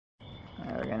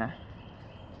Alright, we're gonna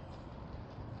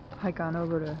hike on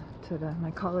over to the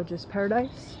mycologist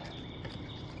paradise.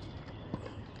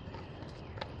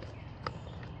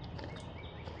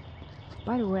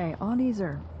 By the way, all these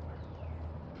are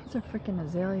freaking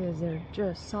azaleas. They're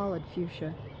just solid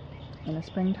fuchsia in the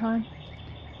springtime.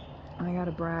 And I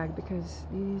gotta brag because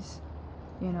these,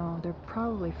 you know, they're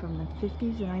probably from the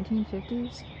 50s, the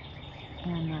 1950s.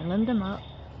 And I limbed them up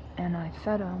and I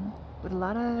fed them with a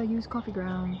lot of used coffee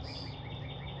grounds.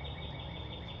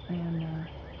 And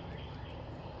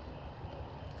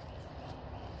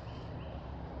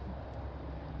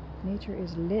nature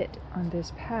is lit on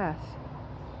this path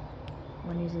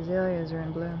when these azaleas are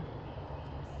in bloom.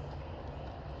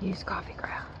 Use coffee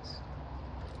grounds.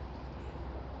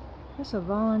 That's a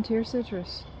volunteer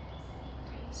citrus.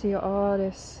 See, all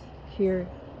this here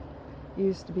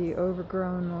used to be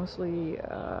overgrown, mostly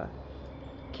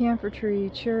camphor tree,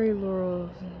 cherry laurel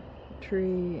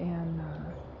tree, and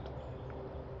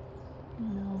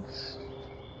what else?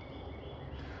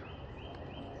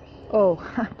 Oh,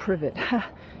 privet.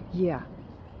 Yeah,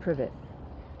 privet.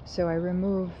 So I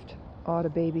removed all the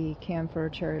baby camphor,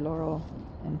 cherry laurel,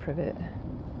 and privet.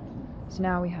 So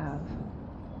now we have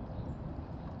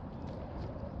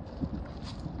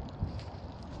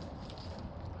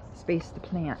space to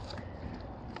plant.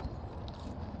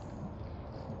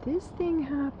 This thing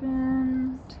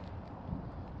happened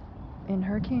in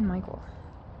Hurricane Michael.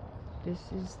 This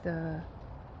is the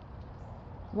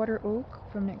water oak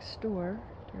from next door.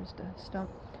 There's the stump.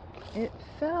 It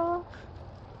fell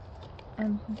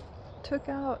and took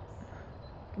out,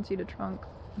 you can see the trunk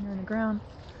here in the ground,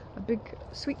 a big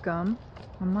sweet gum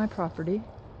on my property,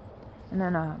 and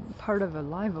then a part of a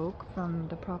live oak from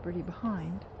the property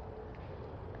behind.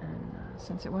 And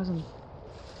since it wasn't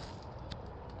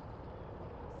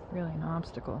really an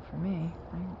obstacle for me,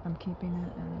 I'm keeping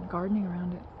it and gardening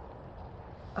around it.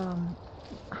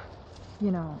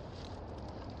 You know,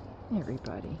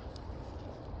 everybody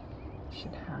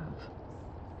should have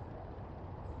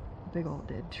a big old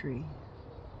dead tree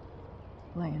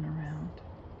laying around.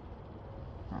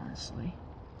 Honestly.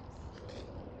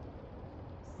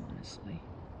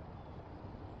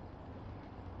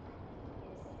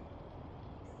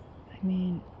 I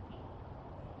mean,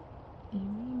 you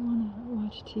really want to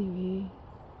watch TV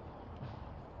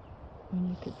when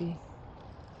you could be...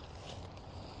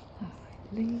 Oh,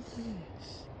 look at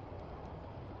this.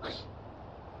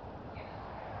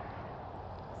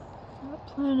 What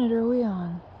planet are we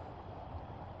on?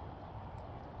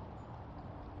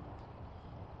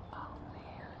 Oh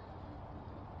man.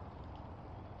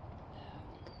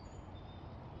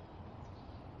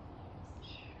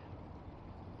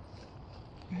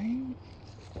 Right?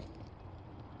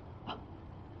 Oh.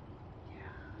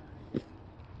 Yeah.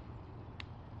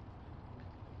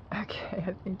 Okay,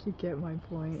 I think you get my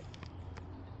point.